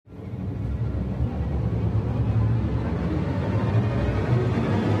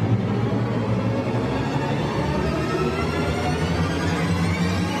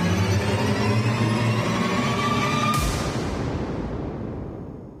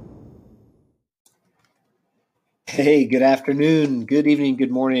Hey, good afternoon, good evening,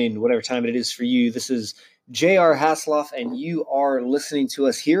 good morning, whatever time it is for you. This is J.R. Hasloff, and you are listening to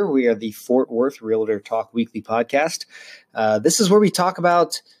us here. We are the Fort Worth Realtor Talk Weekly podcast. This is where we talk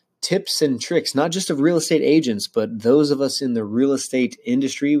about tips and tricks, not just of real estate agents, but those of us in the real estate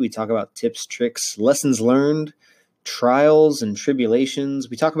industry. We talk about tips, tricks, lessons learned, trials and tribulations.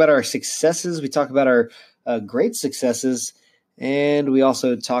 We talk about our successes. We talk about our great successes. And we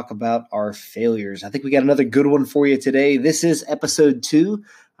also talk about our failures. I think we got another good one for you today. This is episode 2.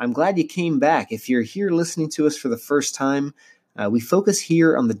 I'm glad you came back. If you're here listening to us for the first time, we focus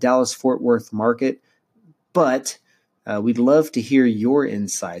here on the Dallas-Fort Worth market, but we'd love to hear your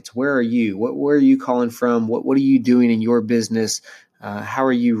insights. Where are you? Where are you calling from? What are you doing in your business? How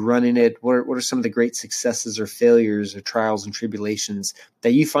are you running it? What are some of the great successes or failures or trials and tribulations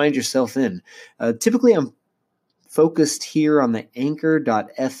that you find yourself in? Typically, I'm focused here on the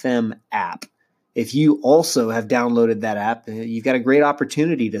Anchor.fm app. If you also have downloaded that app, you've got a great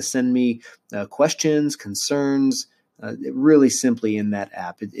opportunity to send me questions, concerns, really simply in that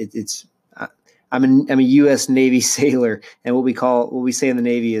app. I'm a U.S. Navy sailor, and what we say in the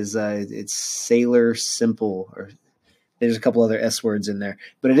Navy is it's sailor simple, or there's a couple other S words in there,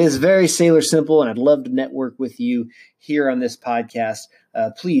 but it is very sailor simple, and I'd love to network with you here on this podcast.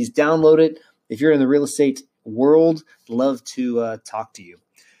 Please download it. If you're in the real estate world, love to talk to you.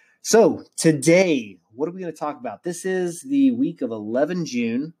 So today, what are we going to talk about? This is the week of 11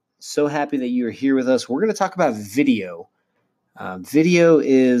 June. So happy that you are here with us. We're going to talk about video. Video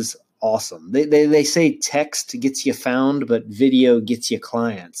is awesome. They say text gets you found, but video gets you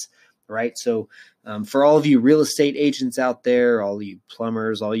clients, right? So for all of you real estate agents out there, all you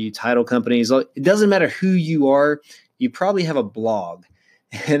plumbers, all you title companies, it doesn't matter who you are, you probably have a blog.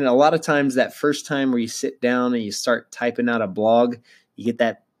 And a lot of times that first time where you sit down and you start typing out a blog, you get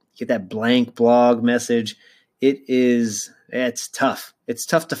that blank blog message. It's tough. It's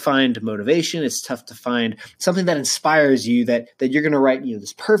tough to find motivation. It's tough to find something that inspires you that you're going to write,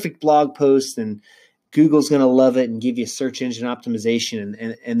 this perfect blog post, and Google's going to love it and give you search engine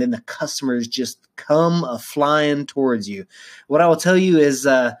optimization. And then the customers just come flying towards you. What I will tell you is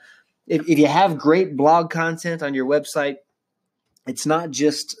if you have great blog content on your website, it's not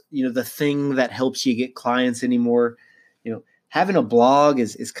just, the thing that helps you get clients anymore. Having a blog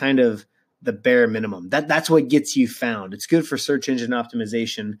is kind of the bare minimum. That's what gets you found. It's good for search engine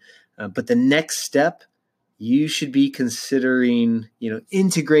optimization. But the next step, you should be considering,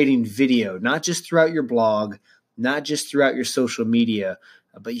 integrating video, not just throughout your blog, not just throughout your social media,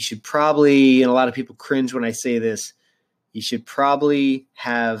 but you should probably, and a lot of people cringe when I say this, you should probably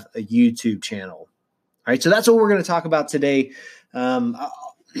have a YouTube channel. All right. So that's what we're going to talk about today.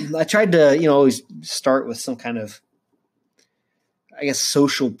 I tried to, always start with some kind of,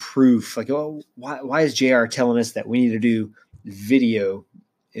 social proof. Like, why is JR telling us that we need to do video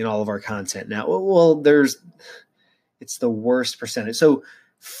in all of our content now? Well, it's the worst percentage. So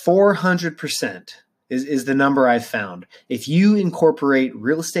 400% is the number I've found. If you incorporate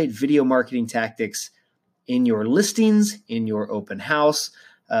real estate video marketing tactics in your listings, in your open house,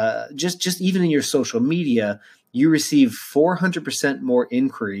 just even in your social media, you receive 400% more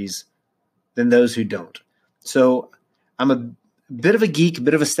inquiries than those who don't. So I'm a bit of a geek, a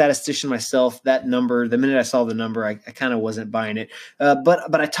bit of a statistician myself. That number, the minute I saw the number, I kind of wasn't buying it.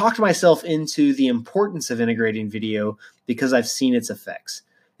 But I talked myself into the importance of integrating video because I've seen its effects.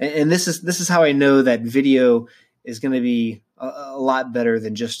 And this is how I know that video is going to be a lot better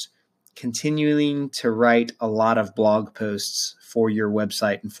than just continuing to write a lot of blog posts for your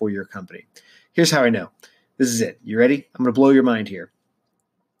website and for your company. Here's how I know. This is it. You ready? I'm going to blow your mind here.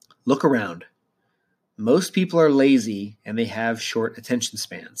 Look around. Most people are lazy and they have short attention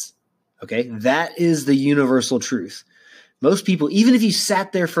spans. Okay? That is the universal truth. Most people, even if you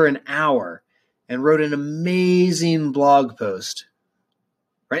sat there for an hour and wrote an amazing blog post,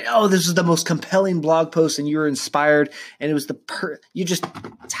 right? Oh, this is the most compelling blog post, and you were inspired, and it was you're just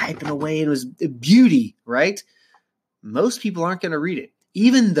typing away, and it was beauty, right? Most people aren't going to read it.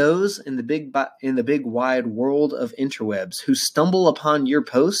 Even those in the big wide world of interwebs who stumble upon your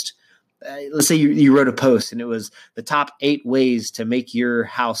post, let's say you wrote a post and it was the top 8 ways to make your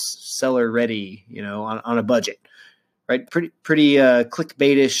house seller ready, on a budget, right? Pretty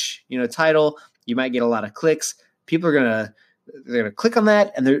clickbaitish, title. You might get a lot of clicks. People are they're gonna click on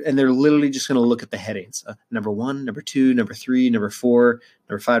that, and they're literally just gonna look at the headings: number 1, number 2, number 3, number 4,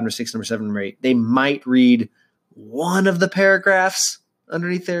 number 5, number 6, number 7, number 8. They might read one of the paragraphs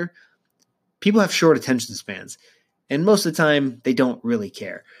underneath there. People have short attention spans, and most of the time they don't really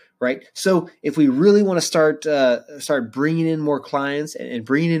care, right? So if we really want to start bringing in more clients and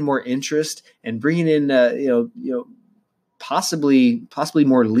bringing in more interest and bringing in possibly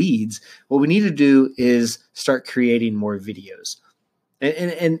more leads, what we need to do is start creating more videos.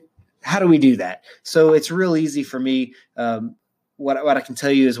 And how do we do that? So it's real easy for me. What I can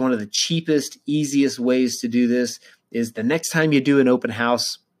tell you is one of the cheapest, easiest ways to do this is the next time you do an open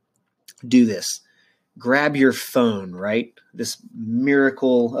house, do this. Grab your phone, right? This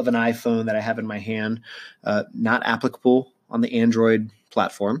miracle of an iPhone that I have in my hand, not applicable on the Android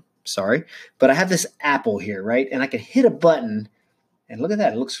platform. Sorry. But I have this Apple here, right? And I can hit a button and look at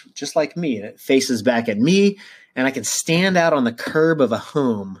that. It looks just like me. And it faces back at me. And I can stand out on the curb of a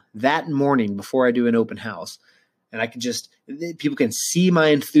home that morning before I do an open house. And I can people can see my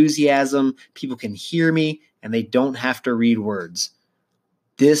enthusiasm. People can hear me and they don't have to read words.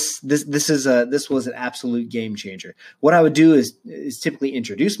 This was an absolute game changer. What I would do is typically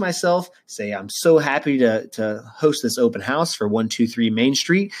introduce myself, say I'm so happy to host this open house for 123 Main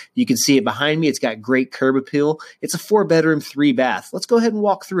Street. You can see it behind me. It's got great curb appeal. It's a 4-bedroom, 3-bath. Let's go ahead and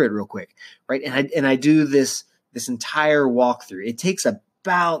walk through it real quick, right? And I do this entire walkthrough. It takes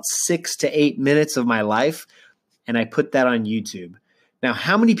about 6 to 8 minutes of my life, and I put that on YouTube. Now,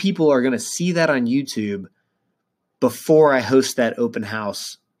 how many people are going to see that on YouTube before I host that open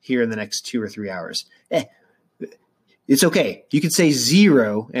house here in the next 2 or 3 hours? It's okay. You could say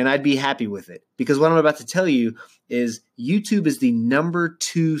 0 and I'd be happy with it, because what I'm about to tell you is YouTube is the number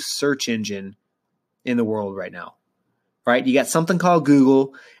 2 search engine in the world right now, right? You got something called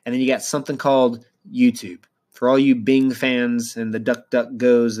Google, and then you got something called YouTube. For all you Bing fans and the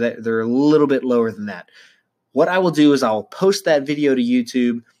DuckDuckGos, they're a little bit lower than that. What I will do is I'll post that video to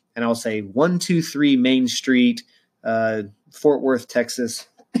YouTube and I'll say 123 Main Street, Fort Worth, Texas.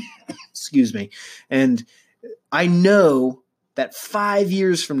 Excuse me. And I know that 5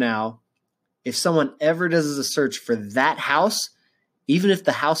 years from now, if someone ever does a search for that house, even if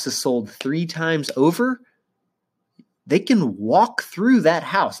the house is sold 3 times over, they can walk through that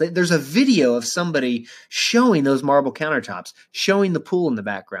house. There's a video of somebody showing those marble countertops, showing the pool in the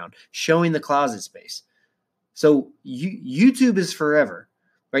background, showing the closet space. So YouTube is forever,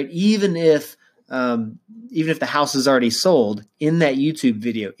 right? Even if the house is already sold, in that YouTube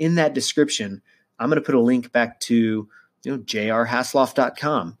video, in that description, I'm going to put a link back to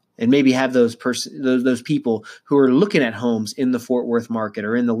jrhasloff.com and maybe have those people who are looking at homes in the Fort Worth market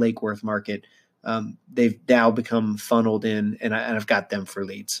or in the Lake Worth market. They've now become funneled in, and I've got them for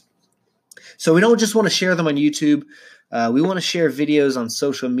leads. So we don't just want to share them on YouTube. We want to share videos on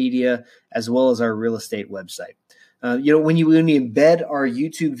social media as well as our real estate website. When you embed our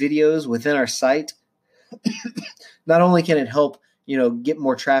YouTube videos within our site, not only can it help get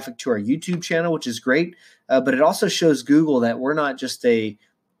more traffic to our YouTube channel, which is great, but it also shows Google that we're not just a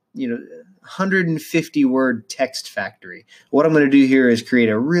 150 word text factory. What I'm going to do here is create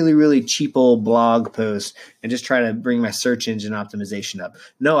a really, really cheap old blog post and just try to bring my search engine optimization up.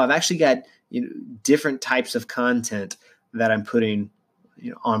 No, I've actually got different types of content that I'm putting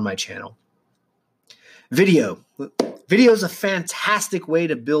on my channel. Video is a fantastic way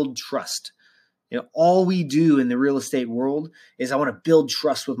to build trust. All we do in the real estate world is I want to build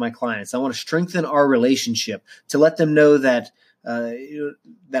trust with my clients. I want to strengthen our relationship to let them know that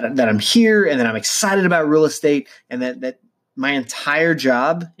that I'm here and that I'm excited about real estate, and that my entire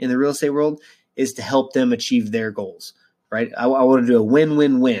job in the real estate world is to help them achieve their goals, right? I want to do a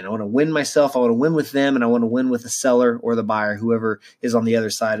win-win-win. I want to win myself. I want to win with them, and I want to win with the seller or the buyer, whoever is on the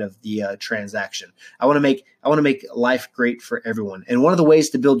other side of the transaction. I want to make life great for everyone. And one of the ways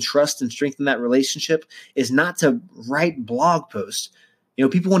to build trust and strengthen that relationship is not to write blog posts.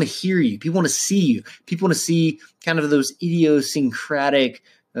 People want to hear you. People want to see you. People want to see kind of those idiosyncratic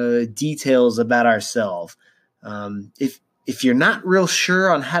details about ourselves. If you're not real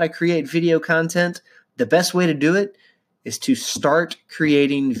sure on how to create video content, the best way to do it is to start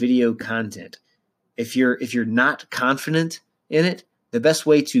creating video content. If you're not confident in it, the best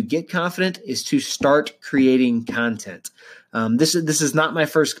way to get confident is to start creating content. This is not my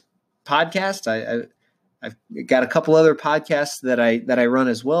first podcast. I've got a couple other podcasts that I run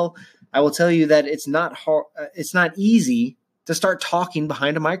as well. I will tell you that it's not hard. It's not easy to start talking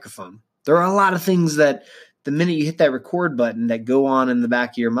behind a microphone. There are a lot of things that the minute you hit that record button that go on in the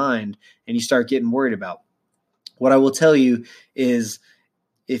back of your mind and you start getting worried about. What I will tell you is,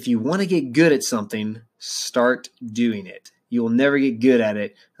 if you want to get good at something, start doing it. You will never get good at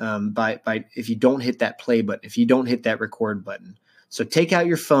it by if you don't hit that play button, if you don't hit that record button. So take out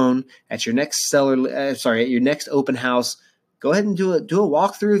your phone at your next at your next open house. Go ahead and do a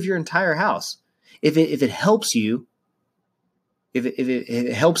walkthrough of your entire house. If it helps you,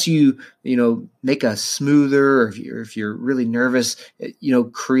 it helps you, make a smoother, or if you're really nervous,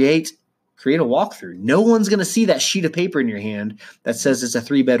 create a walkthrough. No one's going to see that sheet of paper in your hand that says it's a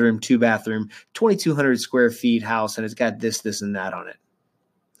 3-bedroom, 2-bathroom, 2,200 square feet house, and it's got this, and that on it.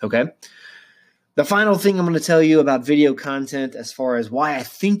 Okay. The final thing I'm going to tell you about video content, as far as why I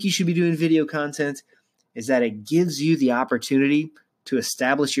think you should be doing video content, is that it gives you the opportunity to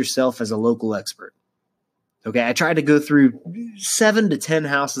establish yourself as a local expert. Okay, I try to go through 7 to 10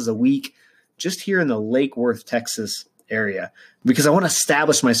 houses a week just here in the Lake Worth, Texas area, because I want to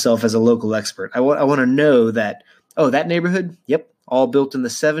establish myself as a local expert. I want to know that, that neighborhood, yep, all built in the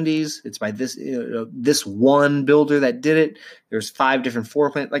 70s. It's by this one builder that did it. There's 5 different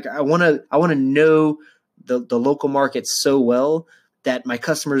floor plans. Like I want to know the local market so well that my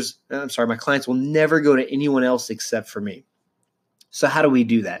clients will never go to anyone else except for me. So how do we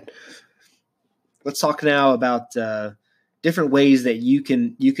do that? Let's talk now about different ways that you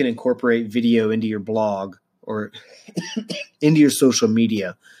can incorporate video into your blog or into your social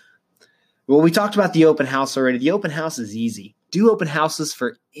media. Well, we talked about the open house already. The open house is easy. Do open houses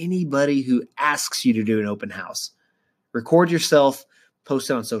for anybody who asks you to do an open house. Record yourself, post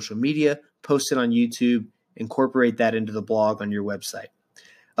it on social media, post it on YouTube, incorporate that into the blog on your website.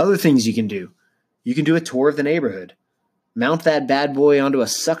 Other things you can do. You can do a tour of the neighborhood. Mount that bad boy onto a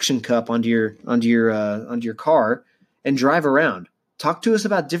suction cup onto your car and drive around. Talk to us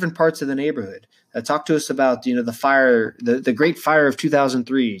about different parts of the neighborhood. Talk to us about the fire, the Great Fire of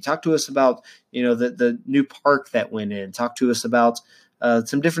 2003. Talk to us about the new park that went in. Talk to us about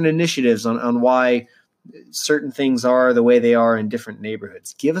some different initiatives on why certain things are the way they are in different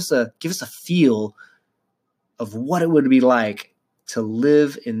neighborhoods. Give us a feel of what it would be like to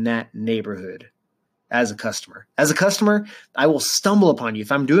live in that neighborhood. As a customer, I will stumble upon you.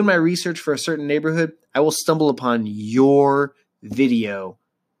 If I'm doing my research for a certain neighborhood, I will stumble upon your video.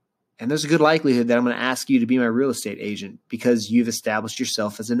 And there's a good likelihood that I'm going to ask you to be my real estate agent because you've established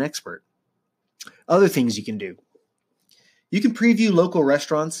yourself as an expert. Other things you can do. You can preview local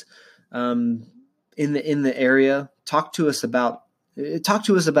restaurants in the area. Talk to us about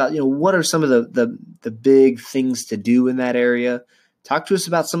what are some of the big things to do in that area. Talk to us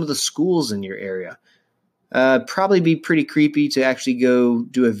about some of the schools in your area. Probably be pretty creepy to actually go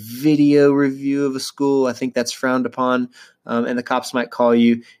do a video review of a school. I think that's frowned upon, and the cops might call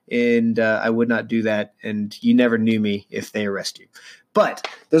you, and I would not do that, and you never knew me if they arrest you. But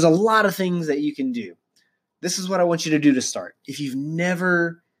there's a lot of things that you can do. This is what I want you to do to start. If you've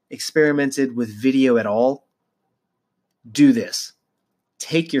never experimented with video at all, do this.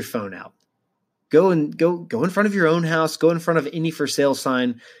 Take your phone out. Go in front of your own house. Go in front of any for sale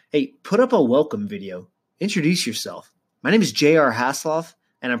sign. Hey, put up a welcome video. Introduce yourself. My name is J.R. Hasloff,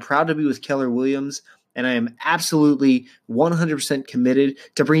 and I'm proud to be with Keller Williams, and I am absolutely 100% committed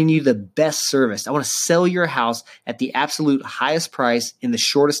to bringing you the best service. I want to sell your house at the absolute highest price in the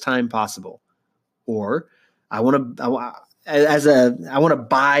shortest time possible. Or I want to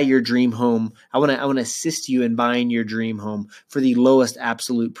buy your dream home. I want to assist you in buying your dream home for the lowest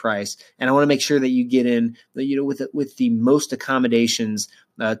absolute price, and I want to make sure that you get in, with the most accommodations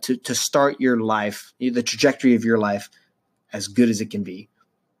to start your life, the trajectory of your life, as good as it can be.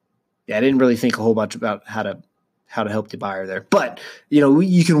 Yeah, I didn't really think a whole bunch about how to help the buyer there, but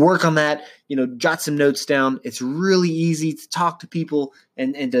you can work on that. Jot some notes down. It's really easy to talk to people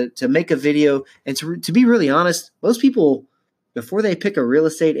and to make a video. And to be really honest, most people, before they pick a real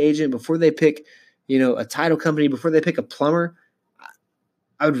estate agent, before they pick a title company, before they pick a plumber,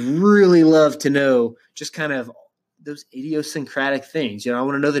 I would really love to know just kind of those idiosyncratic things. I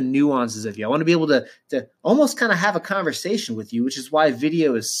want to know the nuances of you. I want to be able to almost kind of have a conversation with you, which is why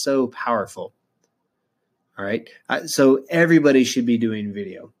video is so powerful. All right. So everybody should be doing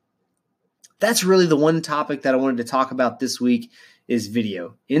video. That's really the one topic that I wanted to talk about this week is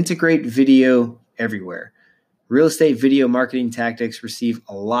video. Integrate video everywhere. Real estate video marketing tactics receive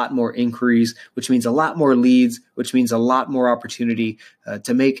a lot more inquiries, which means a lot more leads, which means a lot more opportunity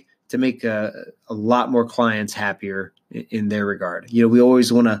to make a lot more clients happier in their regard. We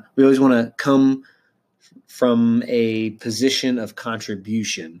always want to come from a position of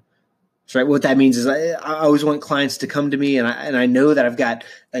contribution. So, right, what that means is I always want clients to come to me, and I know that I've got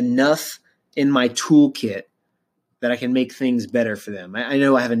enough in my toolkit that I can make things better for them. I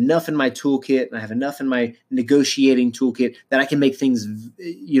know I have enough in my toolkit, and I have enough in my negotiating toolkit that I can make things,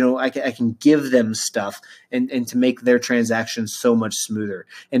 I can give them stuff and to make their transactions so much smoother.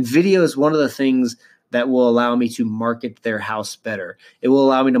 And video is one of the things that will allow me to market their house better. It will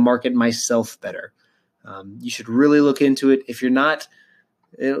allow me to market myself better. You should really look into it. If you're not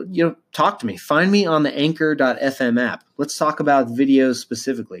talk to me. Find me on the Anchor.fm app. Let's talk about videos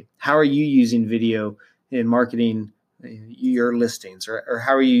specifically. How are you using video in marketing your listings, or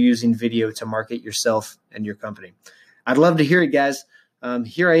how are you using video to market yourself and your company? I'd love to hear it, guys.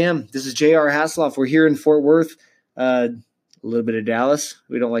 Here I am. This is J.R. Hasloff. We're here in Fort Worth, a little bit of Dallas.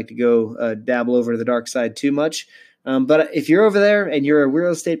 We don't like to go dabble over to the dark side too much. But if you're over there and you're a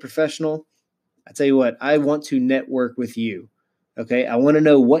real estate professional, I tell you what, I want to network with you. Okay, I want to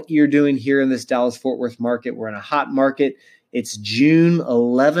know what you're doing here in this Dallas-Fort Worth market. We're in a hot market. It's June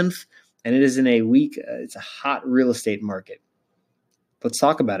 11th, and it is in a week. It's a hot real estate market. Let's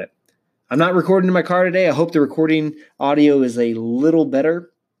talk about it. I'm not recording in my car today. I hope the recording audio is a little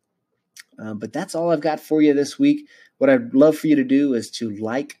better. But that's all I've got for you this week. What I'd love for you to do is to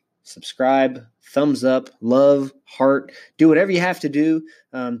like, subscribe, thumbs up, love, heart, do whatever you have to do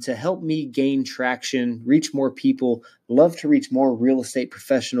to help me gain traction, reach more people. Love to reach more real estate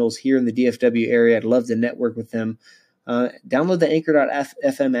professionals here in the DFW area. I'd love to network with them. Download the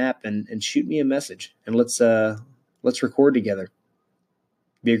Anchor.fm app and shoot me a message, and let's record together.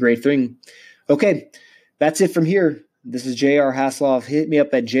 Be a great thing. Okay, that's it from here. This is J.R. Hasloff. Hit me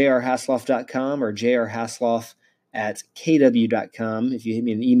up at jrhasloff.com or jrhasloff@kw.com if you hit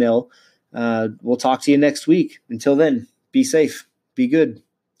me an email. We'll talk to you next week. Until then, be safe, be good.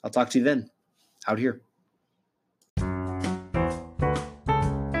 I'll talk to you then. Out here.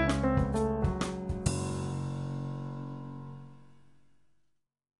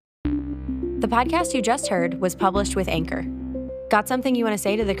 The podcast you just heard was published with Anchor. Got something you want to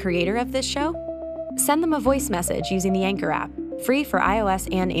say to the creator of this show? Send them a voice message using the Anchor app, free for iOS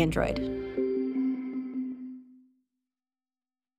and Android.